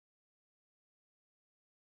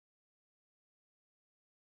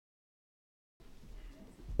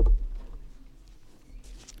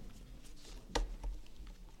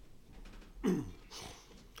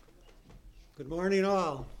Morning,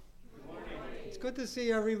 all. It's good to see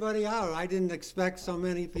everybody out. I didn't expect so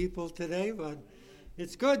many people today, but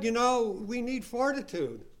it's good. You know, we need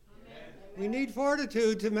fortitude. We need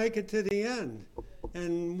fortitude to make it to the end.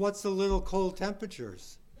 And what's the little cold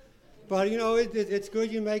temperatures? But, you know, it's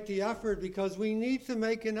good you make the effort because we need to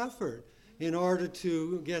make an effort in order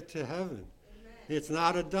to get to heaven. It's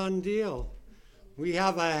not a done deal. We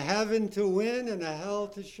have a heaven to win and a hell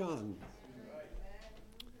to shun.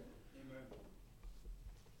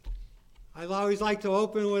 I always like to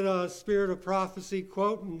open with a Spirit of Prophecy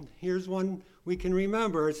quote, and here's one we can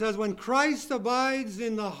remember. It says, when Christ abides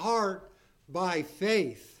in the heart by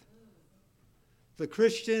faith, the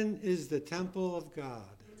Christian is the temple of God.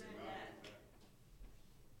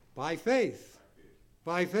 By faith.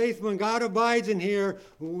 By faith, when God abides in here,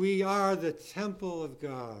 we are the temple of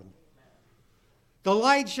God. The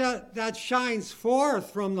light that shines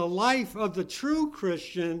forth from the life of the true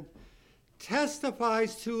Christian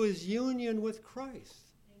testifies to his union with Christ.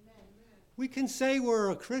 Amen. We can say we're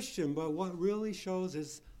a Christian, but what really shows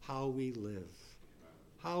is how we live.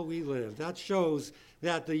 How we live. That shows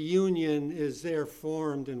that the union is there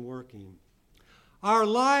formed and working. Our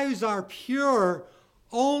lives are pure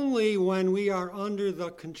only when we are under the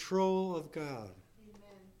control of God.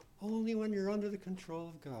 Amen. Only when you're under the control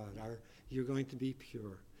of God you're going to be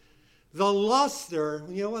pure. The luster,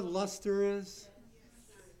 you know what luster is?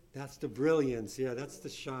 That's the brilliance, that's the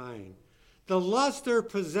shine. The luster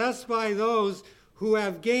possessed by those who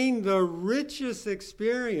have gained the richest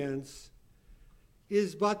experience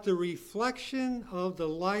is but the reflection of the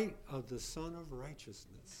light of the Son of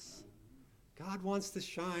Righteousness. God wants to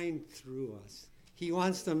shine through us. He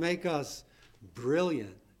wants to make us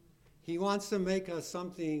brilliant. He wants to make us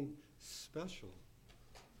something special.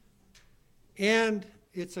 And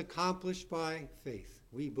it's accomplished by faith.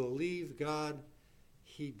 We believe God.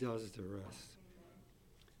 He does the rest.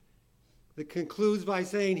 It concludes by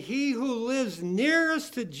saying, he who lives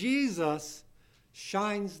nearest to Jesus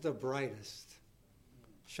shines the brightest.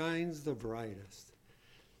 Shines the brightest.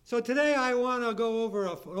 So today I want to go over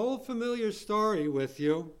an old familiar story with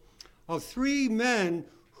you of three men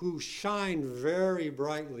who shine very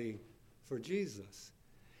brightly for Jesus.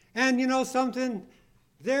 And you know something?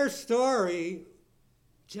 Their story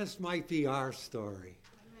just might be our story.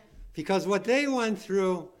 Because what they went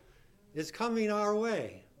through is coming our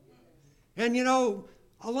way. And, you know,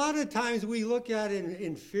 a lot of times we look at it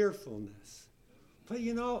in fearfulness. But,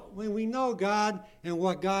 you know, when we know God and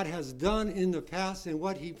what God has done in the past and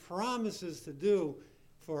what he promises to do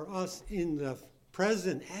for us in the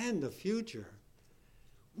present and the future,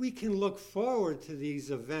 we can look forward to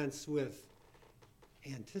these events with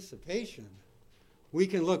anticipation. We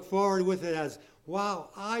can look forward with it as,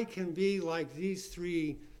 wow, I can be like these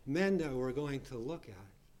three men that we're going to look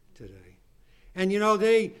at today. And you know,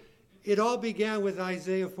 it all began with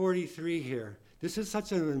Isaiah 43 here. This is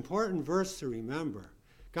such an important verse to remember.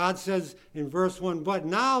 God says in verse 1, but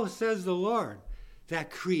now says the Lord that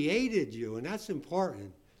created you, and that's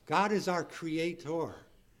important. God is our creator. Amen.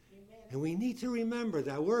 And we need to remember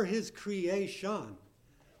that we're his creation.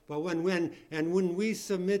 But when we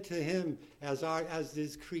submit to him as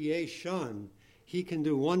his creation, he can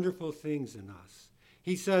do wonderful things in us.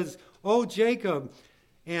 He says, O Jacob,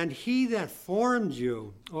 and he that formed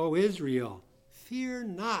you, O Israel, fear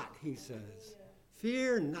not, he says.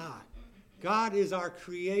 Fear not. God is our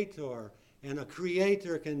creator, and a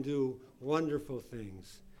creator can do wonderful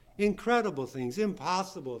things, incredible things,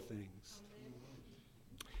 impossible things.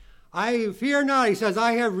 I fear not, he says,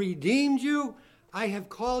 I have redeemed you. I have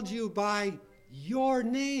called you by your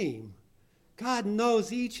name. God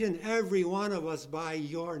knows each and every one of us by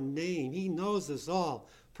your name. He knows us all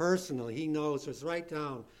personally. He knows us right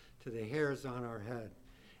down to the hairs on our head.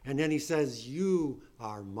 And then he says, you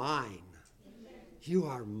are mine. Amen. You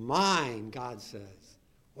are mine, God says.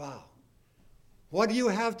 Wow. What do you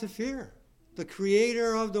have to fear? The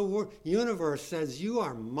creator of the universe says, you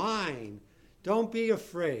are mine. Don't be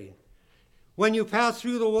afraid. When you pass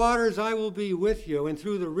through the waters, I will be with you, and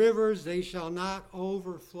through the rivers, they shall not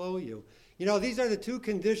overflow you. You know, these are the two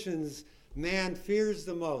conditions man fears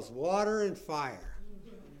the most, water and fire.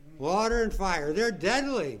 Water and fire. They're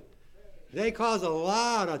deadly. They cause a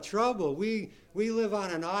lot of trouble. We live on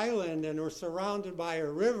an island and we're surrounded by a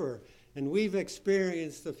river, and we've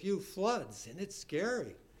experienced a few floods, and it's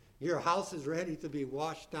scary. Your house is ready to be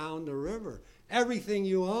washed down the river. Everything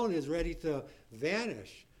you own is ready to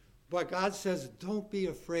vanish. But God says, don't be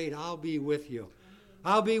afraid. I'll be with you.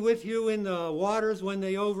 I'll be with you in the waters when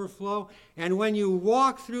they overflow. And when you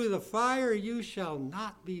walk through the fire, you shall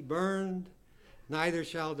not be burned, neither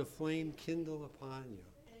shall the flame kindle upon you.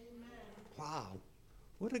 Amen. Wow,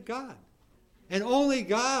 what a God. And only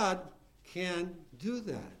God can do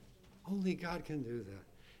that. Only God can do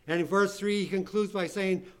that. And in verse 3, he concludes by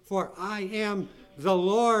saying, for I am the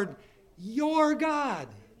Lord, your God.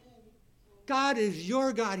 God is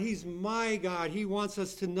your God. He's my God. He wants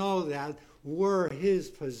us to know that we're his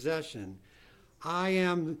possession. I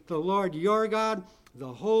am the Lord, your God,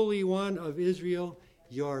 the Holy One of Israel,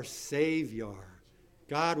 your Savior.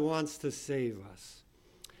 God wants to save us.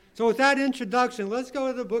 So with that introduction, let's go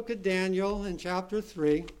to the book of Daniel in chapter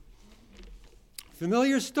 3.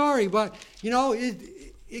 Familiar story, but,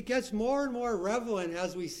 it gets more and more relevant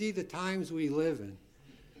as we see the times we live in.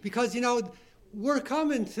 Because, we're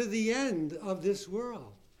coming to the end of this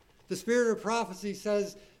world. The spirit of prophecy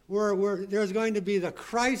says there's going to be the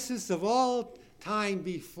crisis of all time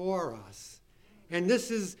before us. And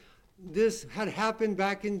this had happened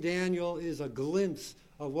back in Daniel, is a glimpse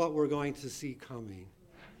of what we're going to see coming.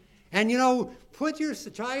 And,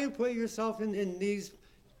 try and put yourself in these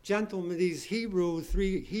gentlemen, these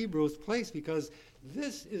three Hebrews' place, because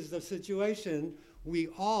this is the situation we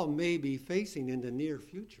all may be facing in the near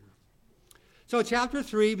future. So chapter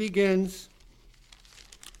 3 begins,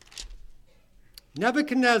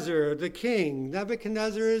 Nebuchadnezzar, the king.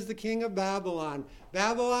 Nebuchadnezzar is the king of Babylon.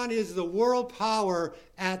 Babylon is the world power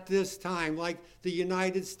at this time, like the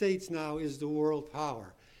United States now is the world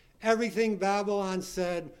power. Everything Babylon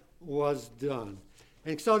said was done.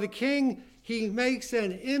 And so the king, he makes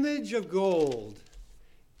an image of gold,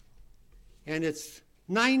 and it's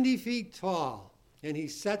 90 feet tall, and he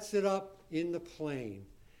sets it up in the plain.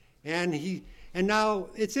 And now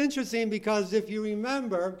it's interesting because if you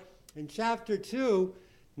remember in chapter 2,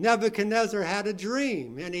 Nebuchadnezzar had a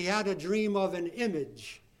dream, and he had a dream of an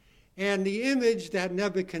image. And the image that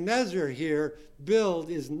Nebuchadnezzar here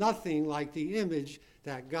built is nothing like the image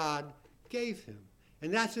that God gave him.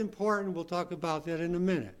 And that's important. We'll talk about that in a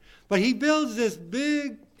minute. But he builds this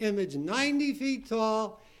big image, 90 feet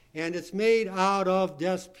tall, and it's made out of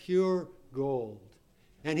just pure gold.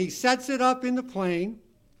 And he sets it up in the plain,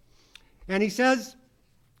 and he says,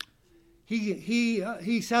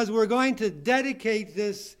 he says we're going to dedicate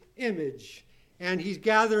this image. And he's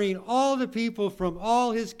gathering all the people from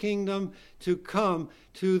all his kingdom to come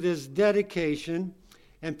to this dedication.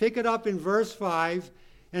 And pick it up in verse 5.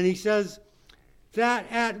 And he says that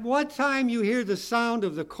at what time you hear the sound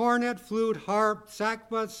of the cornet, flute, harp,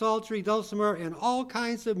 sackbut, psaltery, dulcimer, and all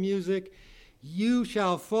kinds of music, you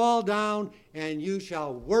shall fall down and you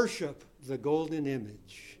shall worship the golden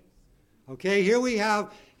image. Okay, here we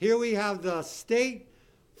have the state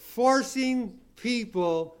forcing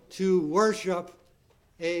people to worship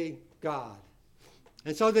a god.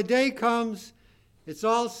 And so the day comes, it's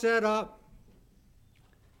all set up.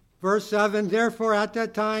 Verse 7, therefore at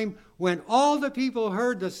that time, when all the people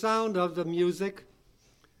heard the sound of the music,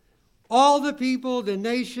 all the people, the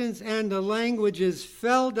nations, and the languages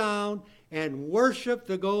fell down and worshiped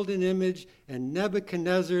the golden image, and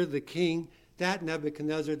Nebuchadnezzar the king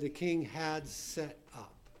had set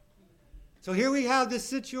up. So here we have this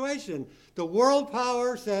situation. The world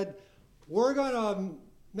power said, we're going to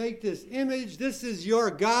make this image. This is your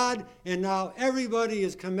God. And now everybody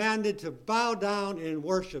is commanded to bow down and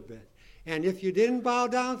worship it. And if you didn't bow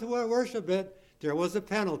down to worship it, there was a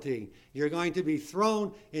penalty. You're going to be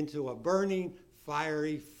thrown into a burning,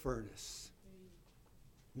 fiery furnace.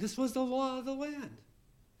 This was the law of the land.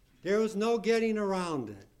 There was no getting around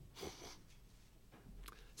it.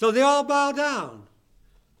 So they all bow down,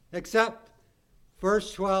 except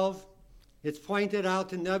verse 12, it's pointed out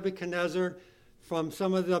to Nebuchadnezzar from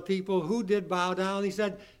some of the people who did bow down. He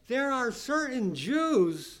said, there are certain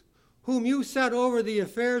Jews whom you set over the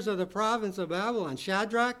affairs of the province of Babylon,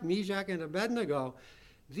 Shadrach, Meshach, and Abednego.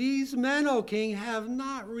 These men, O king, have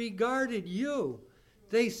not regarded you.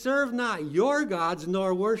 They serve not your gods,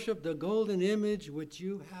 nor worship the golden image which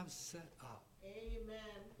you have set up. Amen.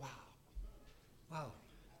 Wow.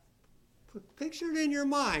 Picture it in your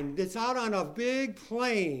mind. It's out on a big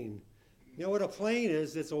plain. You know what a plain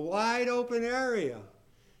is? It's a wide open area.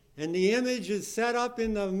 And the image is set up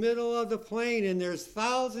in the middle of the plain, and there's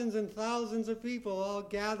thousands and thousands of people all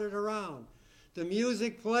gathered around. The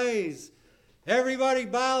music plays. Everybody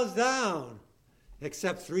bows down,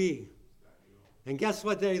 except 3. And guess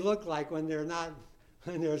what they look like when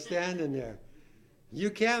they're standing there?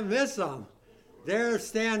 You can't miss them. They're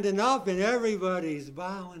standing up, and everybody's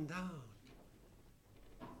bowing down.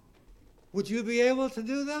 Would you be able to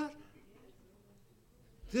do that?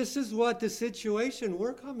 This is what the situation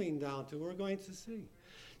we're coming down to, we're going to see.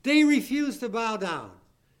 They refuse to bow down.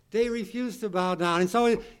 And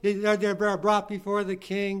so they're brought before the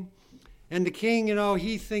king. And the king,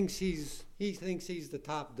 he thinks he's He thinks he's the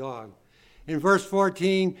top dog. In verse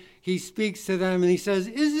 14, he speaks to them and he says,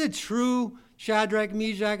 "Is it true, Shadrach,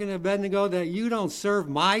 Meshach, and Abednego, that you don't serve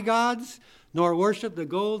my gods, nor worship the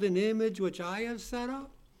golden image which I have set up?"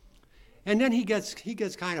 And then he gets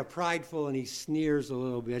kind of prideful and he sneers a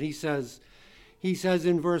little bit. He says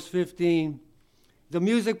in verse 15, "The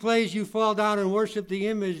music plays, you fall down and worship the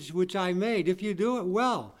image which I made. If you do it,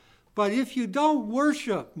 well. But if you don't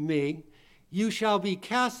worship me, you shall be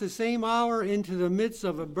cast the same hour into the midst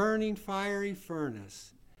of a burning fiery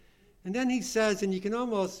furnace." And then he says, and you can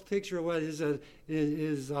almost picture what his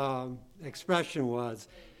expression was.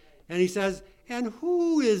 And he says, "And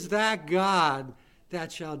who is that God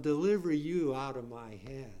that shall deliver you out of my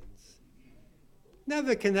hands?"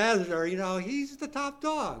 Nebuchadnezzar, he's the top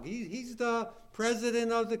dog. He's the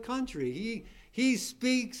president of the country. He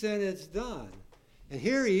speaks and it's done. And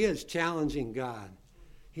here he is challenging God.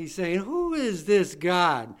 He's saying, "Who is this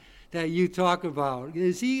God that you talk about?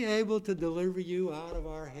 Is he able to deliver you out of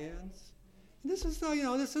our hands?" And this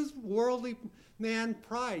is worldly man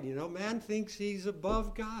pride. Man thinks he's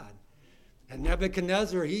above God. And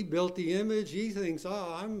Nebuchadnezzar, he built the image. He thinks,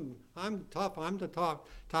 "Oh, I'm tough. I'm the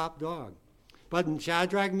top dog." But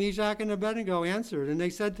Shadrach, Meshach, and Abednego answered, and they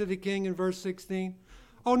said to the king in verse 16,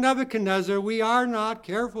 "O Nebuchadnezzar, we are not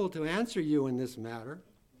careful to answer you in this matter."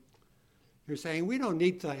 You're saying, we don't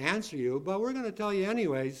need to answer you, but we're going to tell you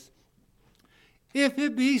anyways. "If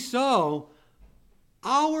it be so,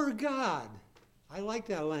 our God," I like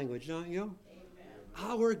that language, don't you? Amen.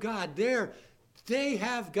 Our God, they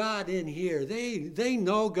have God in here. They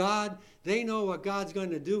know God. They know what God's going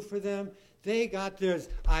to do for them. They got their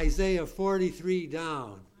Isaiah 43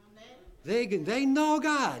 down. Amen. They know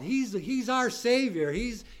God. He's our Savior.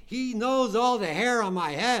 He knows all the hair on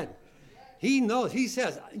my head. He knows. He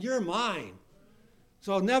says, "You're mine."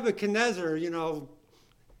 So Nebuchadnezzar,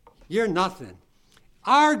 you're nothing.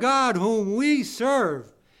 "Our God whom we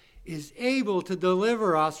serve is able to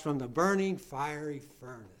deliver us from the burning fiery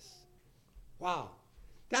furnace." Wow.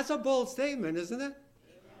 That's a bold statement, isn't it?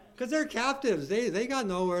 Because they're captives. They got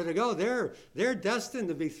nowhere to go. They're destined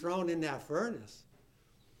to be thrown in that furnace.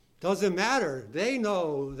 Doesn't matter. They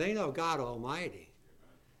know God Almighty.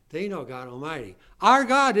 They know God Almighty. Our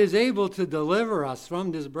God is able to deliver us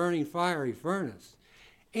from this burning fiery furnace.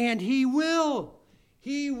 And he will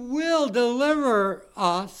deliver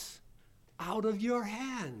us out of your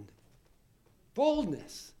hand.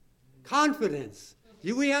 Boldness, confidence.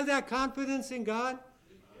 Do we have that confidence in God?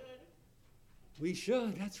 We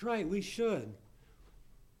should. That's right, we should.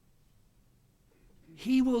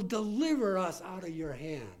 He will deliver us out of your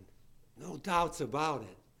hand. No doubts about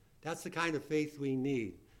it. That's the kind of faith we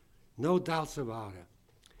need. No doubts about it.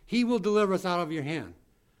 He will deliver us out of your hand.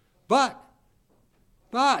 But,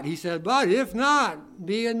 he said, "But if not,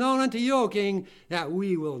 be it known unto you, O king, that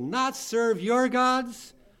we will not serve your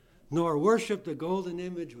gods, nor worship the golden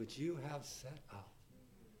image which you have set up."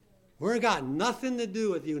 We've got nothing to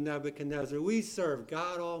do with you, Nebuchadnezzar. We serve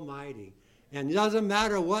God Almighty. And it doesn't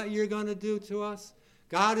matter what you're going to do to us.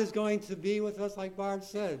 God is going to be with us, like Barb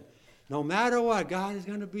said. No matter what, God is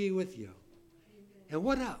going to be with you. And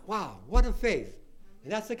what a faith.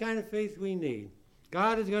 And that's the kind of faith we need.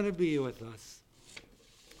 God is going to be with us.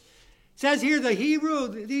 It says here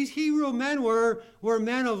these Hebrew men were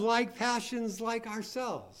men of like passions like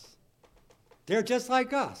ourselves. They're just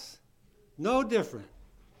like us. No different.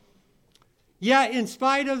 Yet, in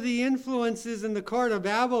spite of the influences in the court of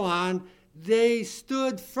Babylon, they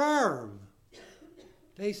stood firm.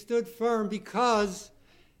 They stood firm because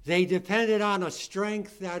they depended on a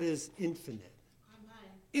strength that is infinite. Amen.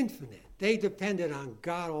 Infinite. They depended on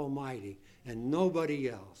God Almighty and nobody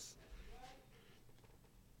else.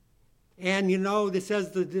 And it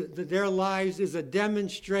says that their lives is a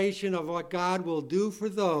demonstration of what God will do for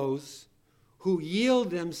those who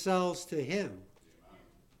yield themselves to him.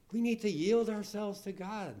 We need to yield ourselves to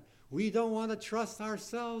God. We don't want to trust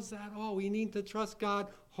ourselves at all. We need to trust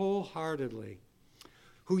God wholeheartedly.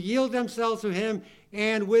 Who yield themselves to him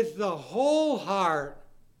and with the whole heart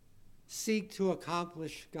seek to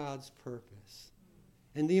accomplish God's purpose.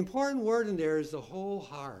 And the important word in there is the whole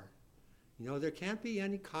heart. There can't be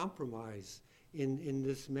any compromise in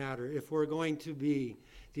this matter if we're going to be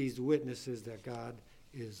these witnesses that God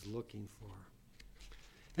is looking for.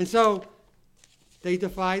 And so they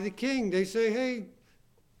defy the king. They say, "Hey,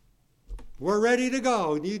 we're ready to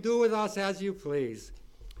go. You do with us as you please."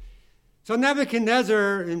 So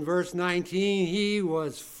Nebuchadnezzar, in verse 19, he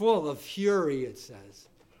was full of fury, it says.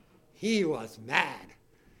 He was mad.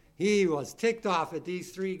 He was ticked off at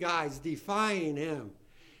these three guys defying him.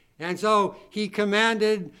 And so he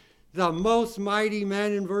commanded the most mighty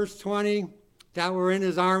men in verse 20 that were in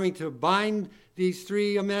his army to bind these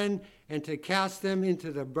 3 men and to cast them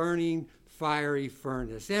into the burning fiery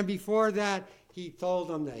furnace. And before that, he told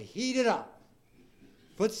them to heat it up.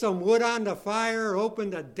 Put some wood on the fire, open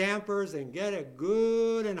the dampers, and get it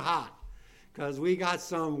good and hot. Because we got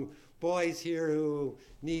some boys here who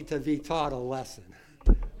need to be taught a lesson.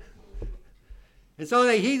 And so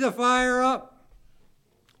they heat the fire up.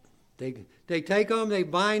 They take them, they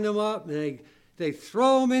bind them up, and they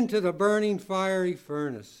throw them into the burning fiery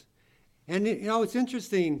furnace. And you know, it's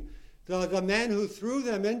interesting. The men who threw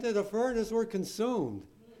them into the furnace were consumed.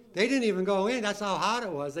 They didn't even go in. That's how hot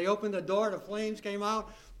it was. They opened the door, the flames came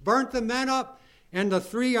out, burnt the men up, and the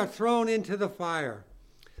 3 are thrown into the fire.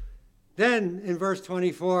 Then, in verse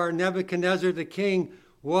 24, Nebuchadnezzar the king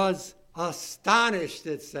was astonished,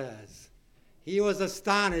 it says. He was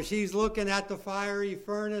astonished. He's looking at the fiery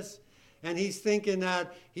furnace, and he's thinking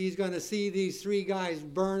that he's going to see these 3 guys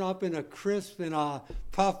burn up in a crisp and a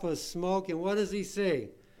puff of smoke. And what does he say?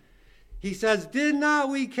 He says, "Did not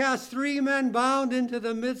we cast 3 men bound into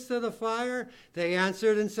the midst of the fire?" They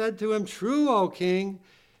answered and said to him, "True, O king."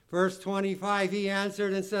 Verse 25, he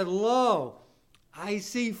answered and said, "Lo, I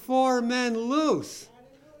see 4 men loose,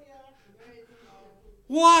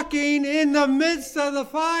 walking in the midst of the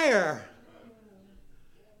fire,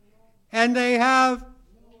 and they have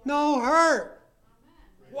no hurt."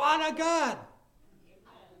 What a God!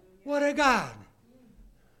 What a God!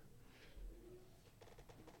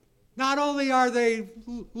 Not only are they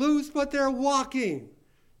loose, but they're walking.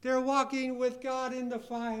 They're walking with God in the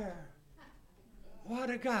fire. What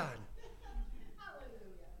a God.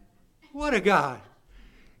 What a God.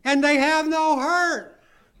 And they have no hurt.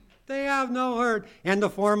 They have no hurt. And the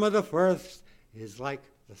form of the first is like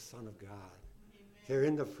the Son of God. They're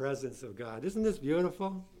in the presence of God. Isn't this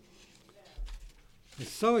beautiful? It's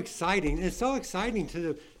so exciting. It's so exciting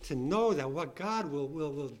to know that what God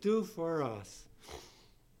will do for us.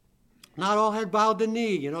 Not all had bowed the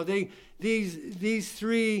knee. You know, these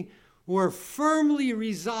 3 were firmly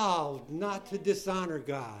resolved not to dishonor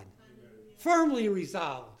God. Firmly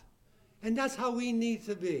resolved. And that's how we need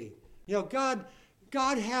to be. You know,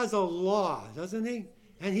 God has a law, doesn't he?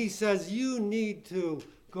 And he says you need to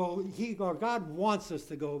go, God wants us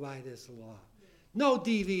to go by this law. No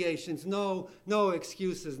deviations, no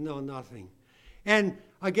excuses, no nothing. And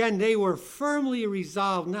again, they were firmly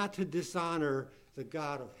resolved not to dishonor the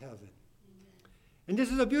God of heaven. And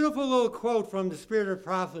this is a beautiful little quote from the Spirit of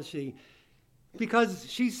Prophecy, because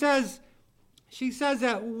she says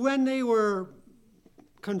that when they were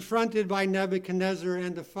confronted by Nebuchadnezzar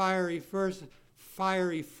and the fiery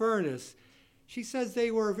furnace, she says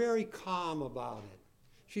they were very calm about it.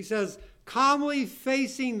 She says, calmly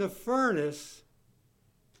facing the furnace.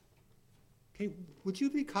 Would you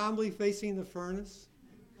be calmly facing the furnace?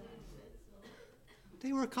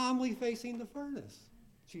 They were calmly facing the furnace,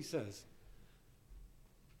 she says.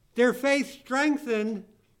 Their faith strengthened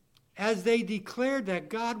as they declared that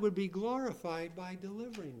God would be glorified by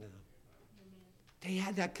delivering them. They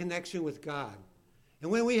had that connection with God.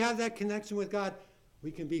 And when we have that connection with God,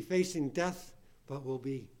 we can be facing death, but we'll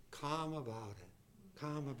be calm about it.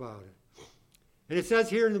 Calm about it. And it says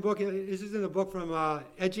here in the book, this is in the book from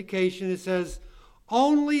Education, it says,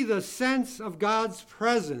 only the sense of God's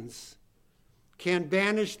presence can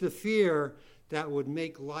banish the fear that would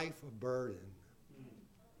make life a burden.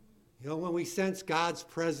 You know, when we sense God's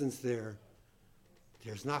presence there,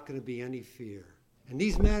 there's not going to be any fear. And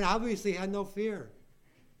these men obviously had no fear.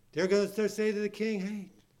 They're going to say to the king, hey,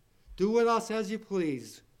 do with us as you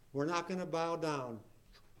please. We're not going to bow down.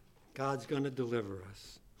 God's going to deliver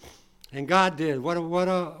us. And God did. What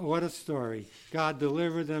a story. God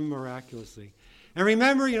delivered them miraculously. And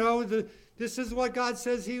remember, you know, this is what God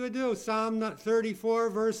says he would do. Psalm 34,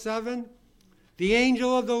 verse 7. The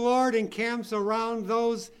angel of the Lord encamps around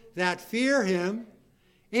those that fear him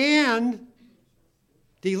and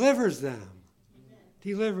delivers them.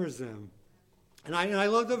 Delivers them. And I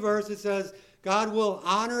love the verse. It says, God will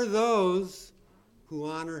honor those who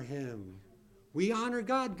honor him. We honor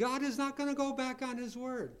God. God is not going to go back on his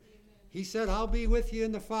word. He said, I'll be with you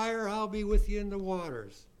in the fire. I'll be with you in the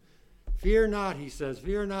waters. Fear not, he says.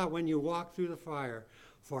 Fear not when you walk through the fire.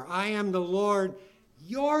 For I am the Lord,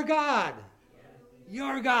 your God.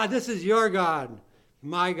 Your God. This is your God.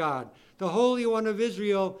 My God. The Holy One of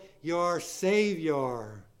Israel, your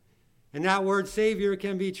Savior. And that word Savior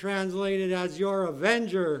can be translated as your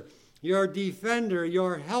avenger, your defender,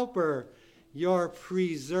 your helper, your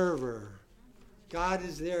preserver. God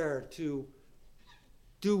is there to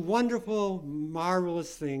do wonderful,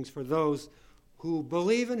 marvelous things for those who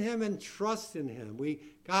believe in him and trust in him. We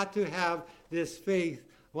got to have this faith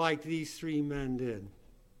like these three men did.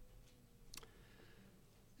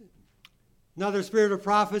 Another spirit of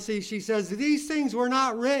prophecy, she says, these things were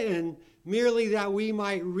not written merely that we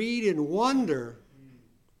might read and wonder,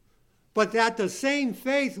 but that the same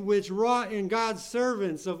faith which wrought in God's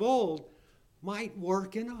servants of old might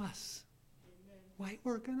work in us. Might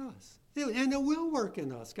work in us. And it will work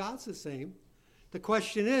in us. God's the same. The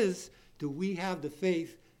question is, do we have the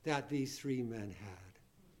faith that these three men had?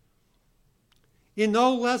 In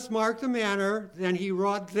no less marked a manner than he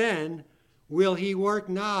wrought then, will he work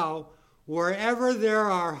now, wherever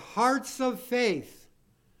there are hearts of faith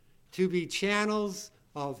to be channels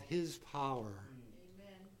of his power.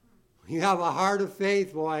 Amen. You have a heart of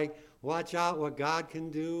faith, boy. Watch out what God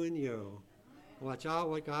can do in you. Watch out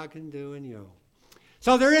what God can do in you.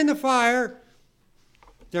 So they're in the fire.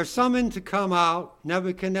 They're summoned to come out.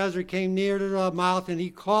 Nebuchadnezzar came near to the mouth, and he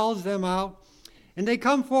calls them out. And they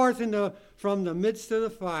come forth from the midst of the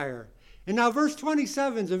fire. And now verse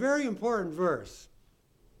 27 is a very important verse.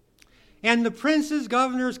 And the princes,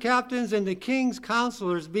 governors, captains, and the king's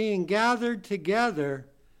counselors being gathered together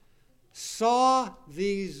saw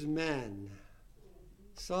these men.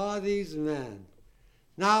 Saw these men.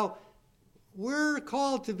 Now, we're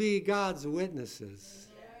called to be God's witnesses.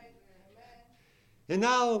 And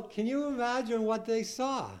now, can you imagine what they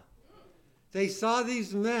saw? They saw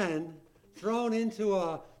these men thrown into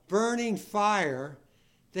a burning fire.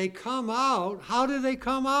 They come out. How did they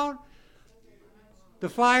come out? The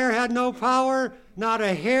fire had no power. Not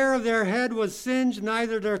a hair of their head was singed,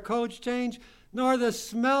 neither their coats changed, nor the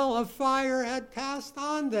smell of fire had passed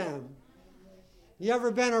on them. You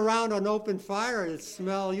ever been around an open fire and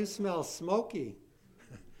you smell smoky?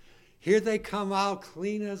 Here they come out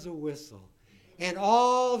clean as a whistle. And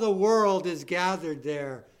all the world is gathered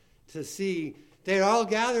there to see. They're all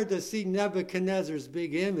gathered to see Nebuchadnezzar's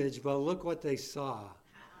big image, but look what they saw.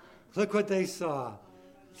 Look what they saw.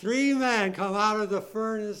 Three men come out of the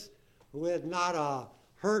furnace with not a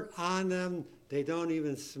hurt on them. They don't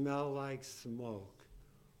even smell like smoke.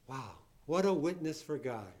 Wow, what a witness for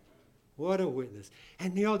God. What a witness.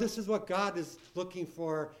 And this is what God is looking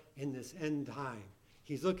for in this end time.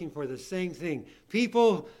 He's looking for the same thing.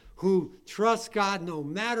 People who trust God no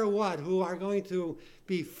matter what, who are going to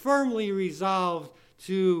be firmly resolved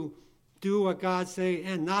to do what God says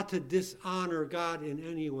and not to dishonor God in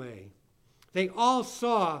any way. They all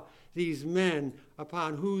saw these men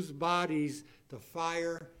upon whose bodies the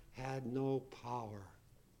fire had no power.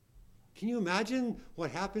 Can you imagine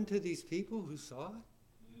what happened to these people who saw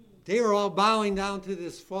it? They were all bowing down to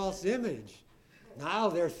this false image. Now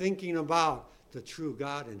they're thinking about the true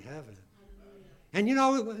God in heaven. And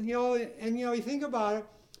you think about it,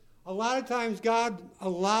 a lot of times God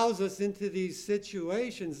allows us into these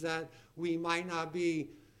situations that we might not be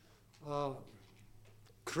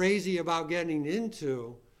crazy about getting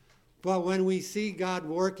into, but when we see God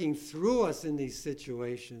working through us in these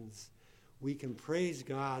situations, we can praise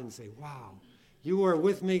God and say, wow, you were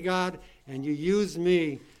with me, God, and you used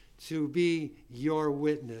me to be your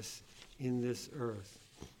witness in this earth.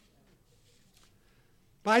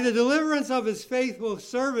 By the deliverance of his faithful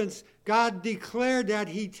servants, God declared that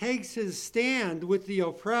he takes his stand with the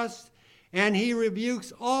oppressed, and he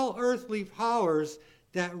rebukes all earthly powers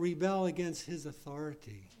that rebel against his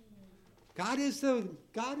authority. God is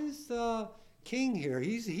the king here.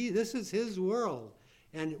 This is his world,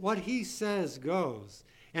 and what he says goes.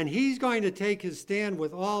 And he's going to take his stand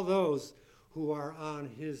with all those who are on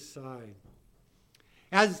his side.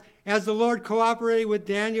 As the Lord cooperated with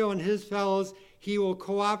Daniel and his fellows, he will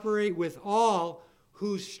cooperate with all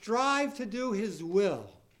who strive to do his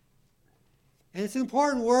will. And it's an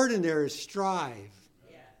important word in there is strive.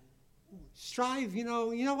 Yeah. Strive, you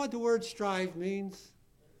know what the word strive means?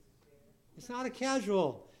 It's not a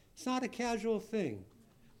casual thing.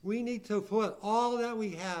 We need to put all that we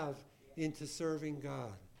have into serving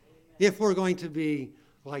God if we're going to be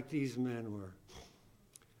like these men were.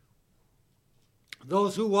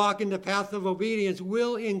 Those who walk in the path of obedience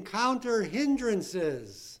will encounter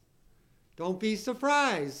hindrances. Don't be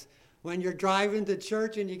surprised when you're driving to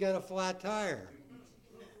church and you get a flat tire.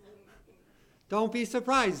 Don't be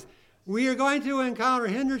surprised. We are going to encounter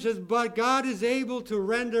hindrances, but God is able to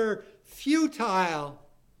render futile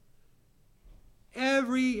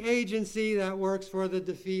every agency that works for the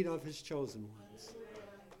defeat of his chosen ones.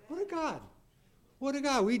 What a God. What a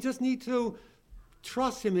God. We just need to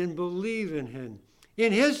trust him and believe in him.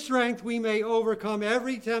 In his strength, we may overcome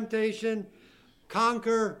every temptation,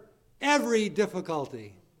 conquer every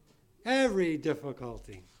difficulty. Every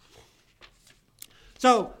difficulty.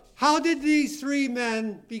 So, How did these three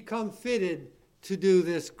men become fitted to do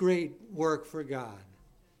this great work for God?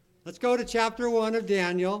 Let's go to chapter 1 of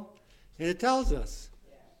Daniel, and it tells us.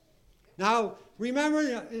 Now, remember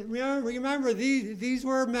these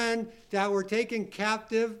were men that were taken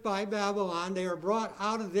captive by Babylon. They were brought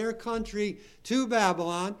out of their country to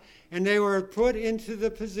Babylon, and they were put into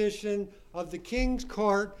the position of the king's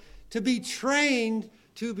court to be trained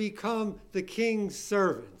to become the king's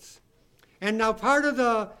servants. And now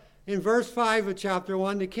in verse 5 of chapter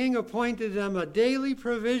 1, the king appointed them a daily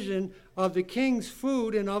provision of the king's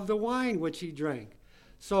food and of the wine which he drank,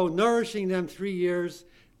 so nourishing them 3 years.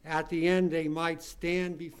 At the end, they might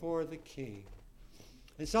stand before the king.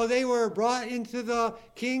 And so they were brought into the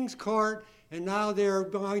king's court, and now they're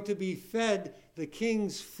going to be fed the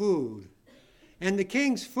king's food. And the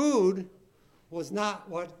king's food was not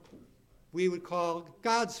what we would call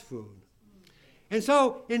God's food. And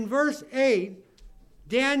so in verse 8,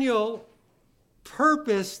 Daniel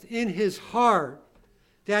purposed in his heart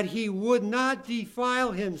that he would not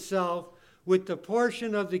defile himself with the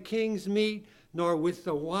portion of the king's meat, nor with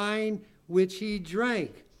the wine which he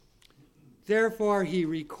drank. Therefore he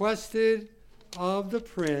requested of the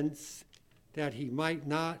prince that he might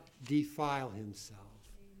not defile himself.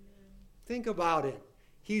 Amen. Think about it.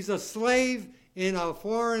 He's a slave in a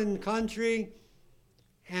foreign country,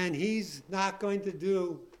 and he's not going to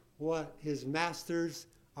do what his masters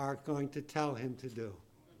are going to tell him to do.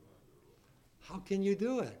 How can you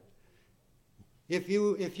do it? If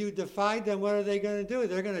you defied them, what are they going to do?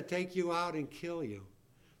 They're going to take you out and kill you.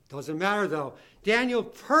 Doesn't matter, though. Daniel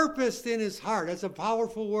purposed in his heart. That's a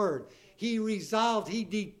powerful word. He resolved, he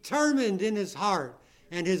determined in his heart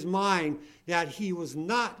and his mind that he was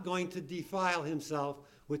not going to defile himself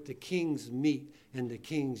with the king's meat and the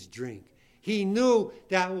king's drink. He knew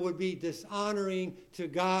that would be dishonoring to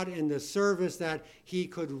God in the service that he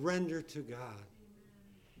could render to God.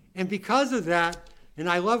 And because of that, and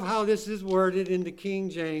I love how this is worded in the King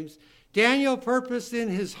James, Daniel purposed in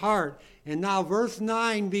his heart. And now verse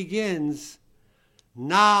 9 begins,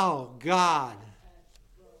 now God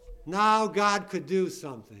could do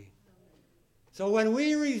something. So when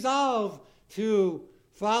we resolve to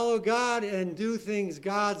follow God and do things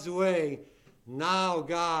God's way, now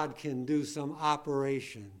God can do some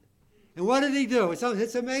operation. And what did he do? It's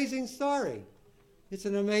an amazing story. It's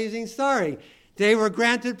an amazing story. They were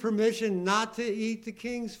granted permission not to eat the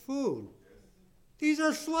king's food. These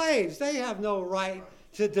are slaves. They have no right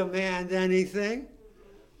to demand anything.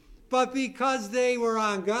 But because they were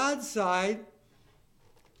on God's side,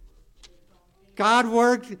 God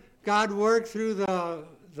worked through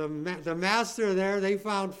the master there. They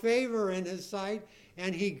found favor in his sight,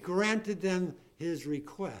 and he granted them his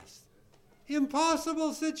request.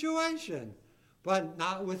 Impossible situation, but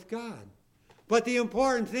not with God. But the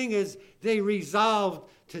important thing is they resolved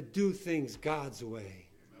to do things God's way.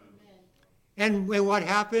 And what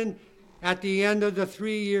happened at the end of the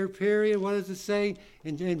 3-year period? What does it say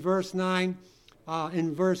in verse 9?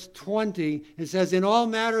 In verse 20, it says, in all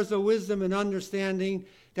matters of wisdom and understanding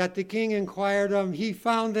that the king inquired of him, he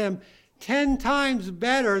found them 10 times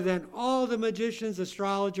better than all the magicians,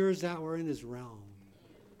 astrologers that were in his realm.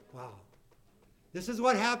 Wow. This is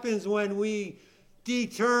what happens when we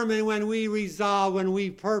determine, when we resolve, when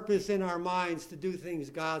we purpose in our minds to do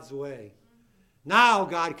things God's way. Now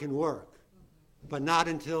God can work, but not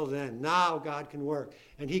until then. Now God can work,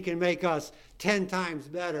 and he can make us 10 times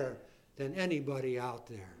better than anybody out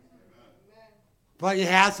there. But it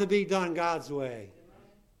has to be done God's way,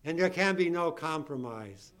 and there can be no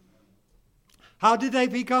compromise. How did they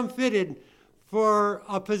become fitted for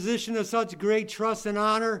a position of such great trust and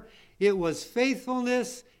honor? It was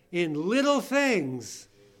faithfulness in little things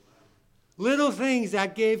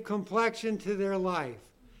that gave complexion to their life.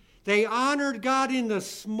 They honored God in the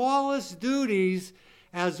smallest duties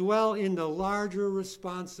as well in the larger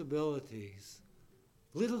responsibilities.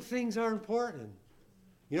 Little things are important.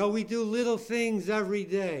 You know, we do little things every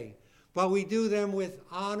day, but we do them with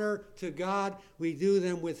honor to God. We do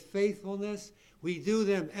them with faithfulness. We do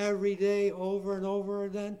them every day over and over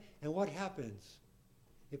again. And what happens?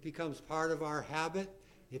 It becomes part of our habit.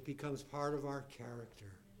 It becomes part of our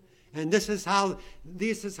character. And this is how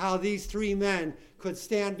these 3 men could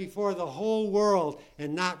stand before the whole world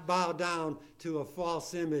and not bow down to a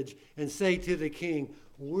false image and say to the king,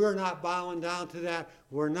 we're not bowing down to that.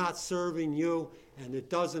 We're not serving you. And it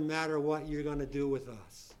doesn't matter what you're going to do with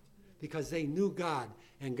us. Because they knew God,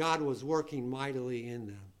 and God was working mightily in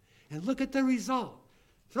them. And look at the result.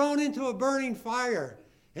 Thrown into a burning fire,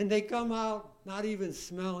 and they come out not even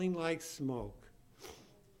smelling like smoke.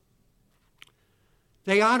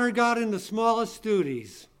 They honored God in the smallest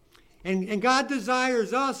duties. And God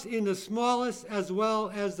desires us in the smallest as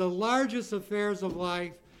well as the largest affairs of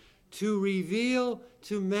life to reveal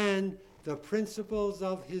to men the principles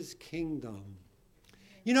of his kingdom.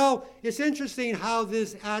 You know, it's interesting how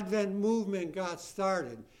this Advent movement got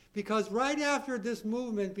started, because right after this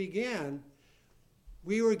movement began,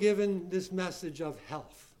 we were given this message of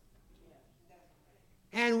health.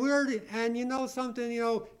 And you know something,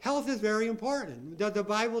 health is very important. The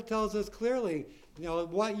Bible tells us clearly,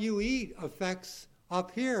 what you eat affects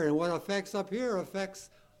up here, and what affects up here affects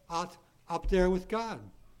up there with God.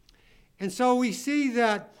 And so we see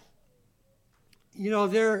that,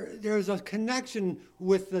 there's a connection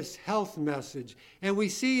with this health message. And we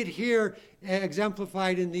see it here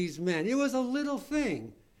exemplified in these men. It was a little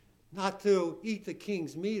thing not to eat the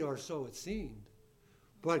king's meat, or so it seemed.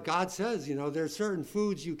 But God says, there's certain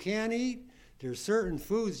foods you can eat. There's certain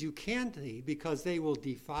foods you can't eat because they will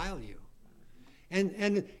defile you.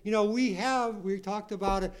 And we talked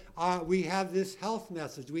about it. We have this health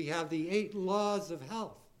message. We have the 8 laws of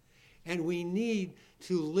health. And we need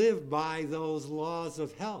to live by those laws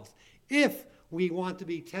of health if we want to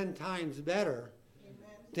be 10 times better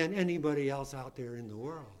than anybody else out there in the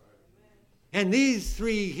world. And these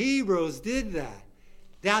 3 Hebrews did that.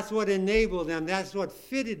 That's what enabled them. That's what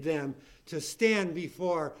fitted them to stand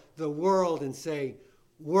before the world and say,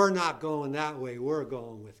 we're not going that way. We're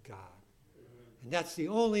going with God. And that's the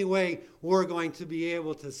only way we're going to be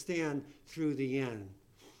able to stand through the end.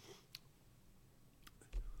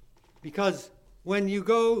 Because when you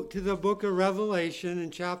go to the book of Revelation in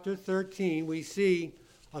chapter 13, we see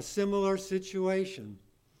a similar situation.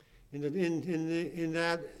 In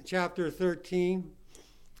that chapter 13,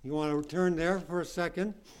 you want to turn there for a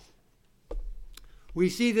second. We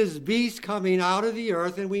see this beast coming out of the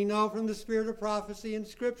earth, and we know from the spirit of prophecy in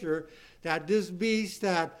Scripture that this beast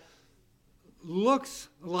that looks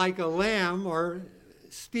like a lamb or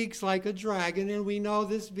speaks like a dragon, and we know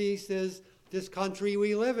this beast is this country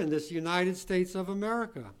we live in, this United States of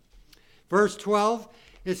America. Verse 12,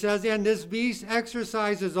 it says, and this beast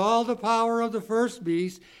exercises all the power of the first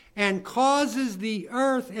beast and causes the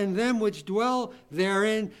earth and them which dwell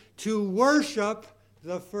therein to worship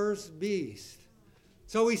the first beast.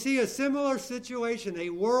 So we see a similar situation, a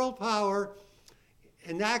world power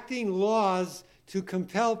enacting laws to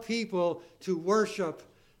compel people to worship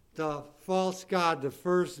the false god, the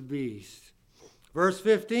first beast. Verse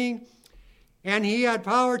 15, and he had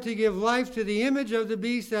power to give life to the image of the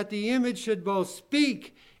beast, that the image should both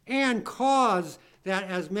speak and cause that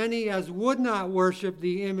as many as would not worship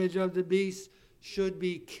the image of the beast should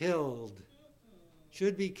be killed.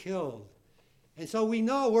 Should be killed. And so we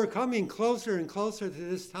know we're coming closer and closer to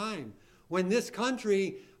this time when this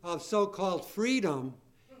country of so-called freedom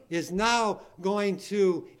is now going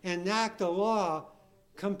to enact a law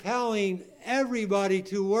compelling everybody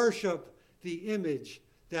to worship the image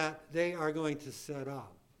that they are going to set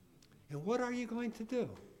up. And what are you going to do?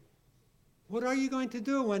 What are you going to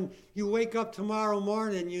do when you wake up tomorrow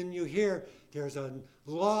morning and you hear there's a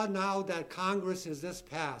law now that Congress has just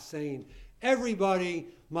passed saying everybody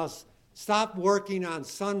must stop working on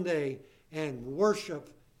Sunday and worship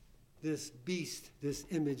this beast, this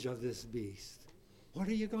image of this beast? What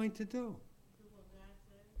are you going to do?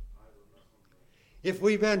 If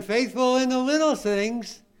we've been faithful in the little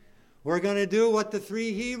things, we're going to do what the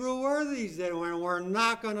 3 Hebrew worthies did, and we're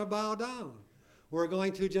not going to bow down. We're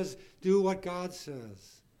going to just do what God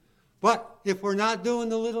says. But if we're not doing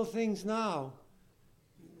the little things now,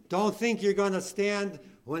 don't think you're going to stand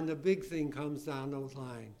when the big thing comes down the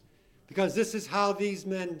line. Because this is how these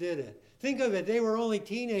men did it. Think of it. They were only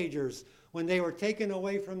teenagers when they were taken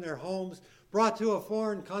away from their homes, brought to a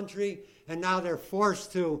foreign country, and now they're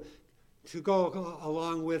forced to go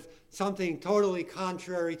along with something totally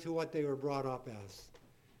contrary to what they were brought up as.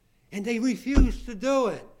 And they refused to do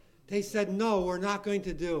it. They said, no, we're not going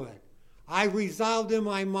to do it. I resolved in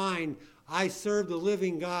my mind, I serve the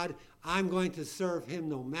living God. I'm going to serve him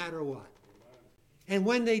no matter what. And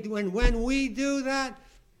when we do that,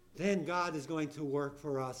 then God is going to work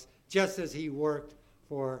for us, just as he worked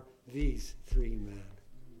for these 3 men.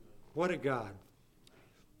 What a God.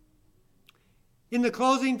 In the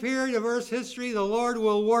closing period of Earth's history, the Lord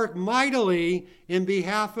will work mightily in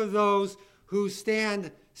behalf of those who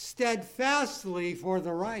stand steadfastly for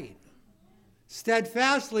the right.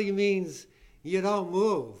 Steadfastly means you don't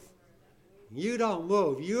move. You don't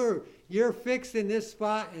move. You're fixed in this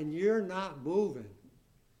spot and you're not moving.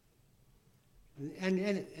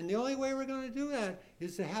 And the only way we're going to do that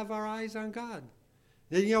is to have our eyes on God.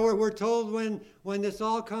 And, we're told when this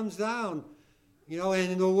all comes down,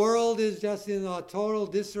 and the world is just in a total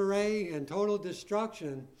disarray and total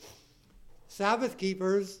destruction, Sabbath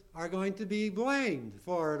keepers are going to be blamed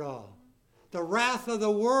for it all. The wrath of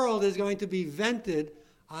the world is going to be vented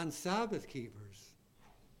on Sabbath keepers.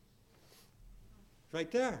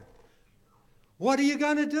 Right there. What are you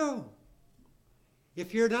going to do?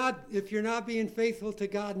 If you're not being faithful to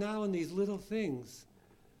God now in these little things,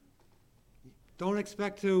 don't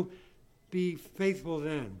expect to be faithful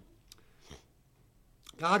then.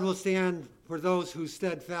 God will stand for those who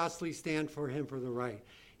steadfastly stand for him for the right.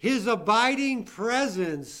 His abiding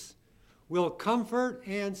presence will comfort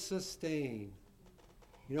and sustain.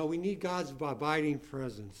 You know, we need God's abiding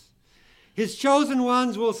presence. His chosen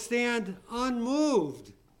ones will stand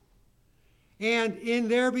unmoved. And in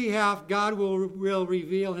their behalf, God will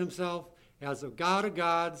reveal himself as a God of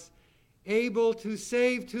gods, able to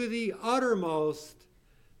save to the uttermost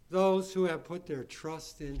those who have put their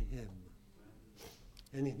trust in him.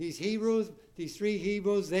 And these three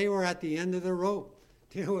Hebrews, they were at the end of the rope.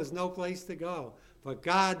 There was no place to go. But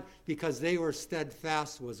God, because they were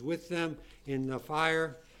steadfast, was with them in the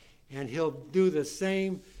fire, and he'll do the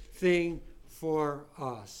same thing for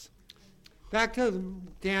us. Back to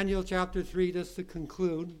Daniel chapter 3, just to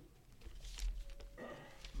conclude.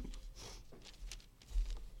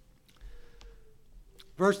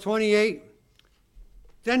 Verse 28.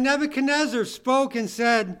 Then Nebuchadnezzar spoke and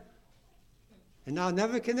said, and now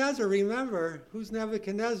Nebuchadnezzar, remember, who's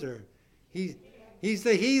Nebuchadnezzar? He's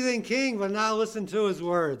the heathen king, but now listen to his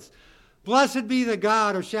words. Blessed be the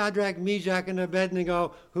God of Shadrach, Meshach, and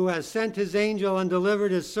Abednego, who has sent his angel and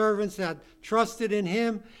delivered his servants that trusted in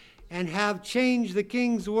him, and have changed the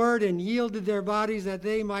king's word and yielded their bodies that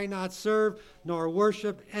they might not serve nor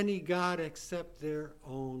worship any god except their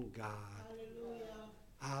own God.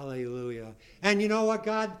 Hallelujah. Hallelujah. And you know what?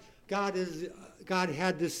 God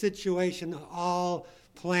had this situation all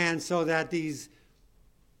planned so that these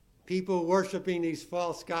people worshiping these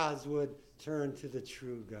false gods would turn to the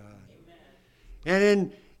true God.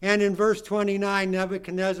 Amen. And in verse 29,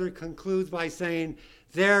 Nebuchadnezzar concludes by saying,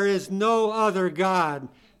 there is no other God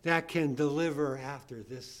that can deliver after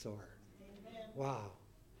this sort. Amen. Wow.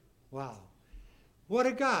 Wow. What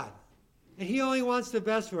a God. And he only wants the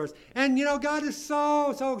best for us. And you know, God is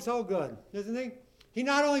so good, isn't he? He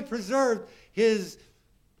not only preserved his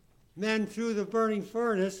men through the burning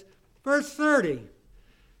furnace. Verse 30.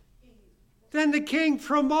 Then the king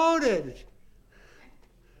promoted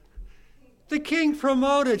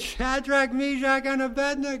Shadrach, Meshach, and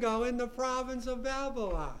Abednego in the province of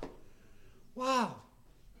Babylon. Wow.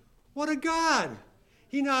 What a God.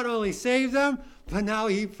 He not only saved them, but now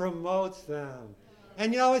he promotes them.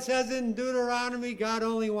 And you know, it says in Deuteronomy, God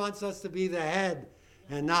only wants us to be the head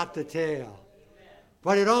and not the tail.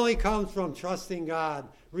 But it only comes from trusting God,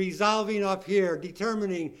 resolving up here,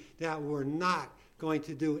 determining that we're not going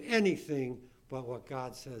to do anything but what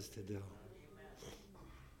God says to do.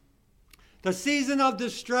 The season of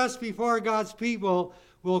distress before God's people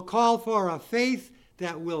will call for a faith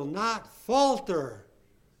that will not falter.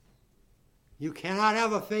 You cannot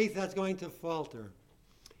have a faith that's going to falter.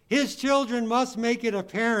 His children must make it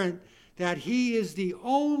apparent that he is the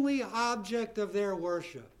only object of their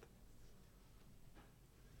worship.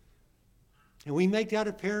 And we make that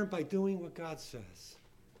apparent by doing what God says.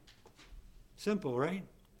 Simple, right?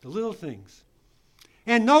 The little things.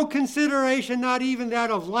 And no consideration, not even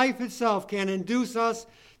that of life itself, can induce us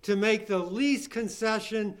to make the least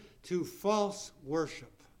concession to false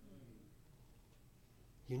worship.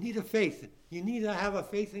 You need a faith. You need to have a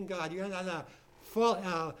faith in God. You have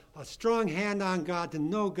a strong hand on God to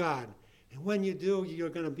know God. And when you do, you're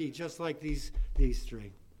going to be just like these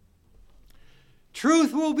three.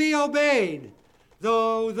 Truth will be obeyed,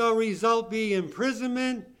 though the result be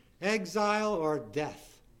imprisonment, exile, or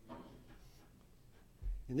death.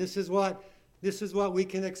 And this is what we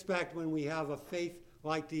can expect when we have a faith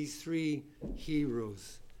like these three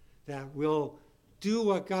Hebrews, that will do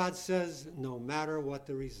what God says no matter what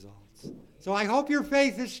the results. So I hope your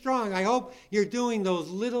faith is strong. I hope you're doing those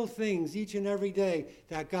little things each and every day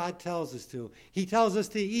that God tells us to. He tells us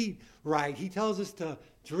to eat right. He tells us to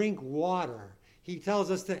drink water. He tells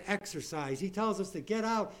us to exercise. He tells us to get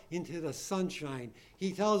out into the sunshine.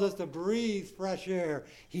 He tells us to breathe fresh air.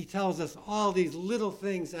 He tells us all these little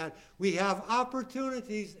things that we have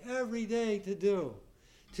opportunities every day to do,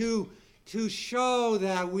 to show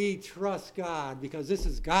that we trust God, because this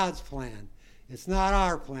is God's plan. It's not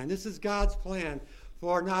our plan. This is God's plan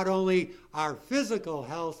for not only our physical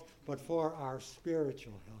health, but for our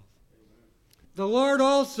spiritual health. The Lord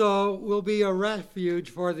also will be a refuge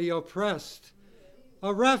for the oppressed,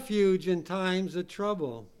 a refuge in times of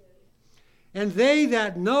trouble. And they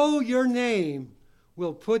that know your name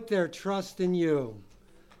will put their trust in you.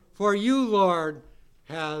 For you, Lord,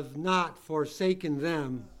 have not forsaken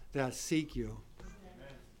them that seek you.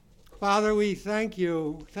 Father, we thank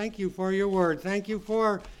you. Thank you for your word. Thank you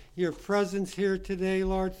for your presence here today,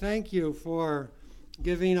 Lord. Thank you for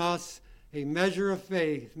giving us a measure of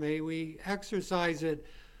faith. May we exercise it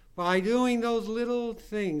by doing those little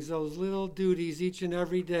things, those little duties each and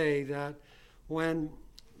every day, that when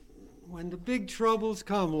the big troubles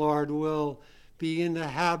come, Lord, we'll be in the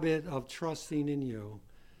habit of trusting in you.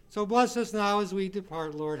 So bless us now as we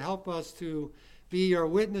depart, Lord. Help us to be your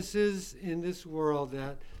witnesses in this world,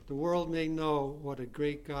 that the world may know what a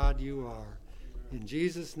great God you are. In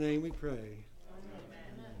Jesus' name we pray.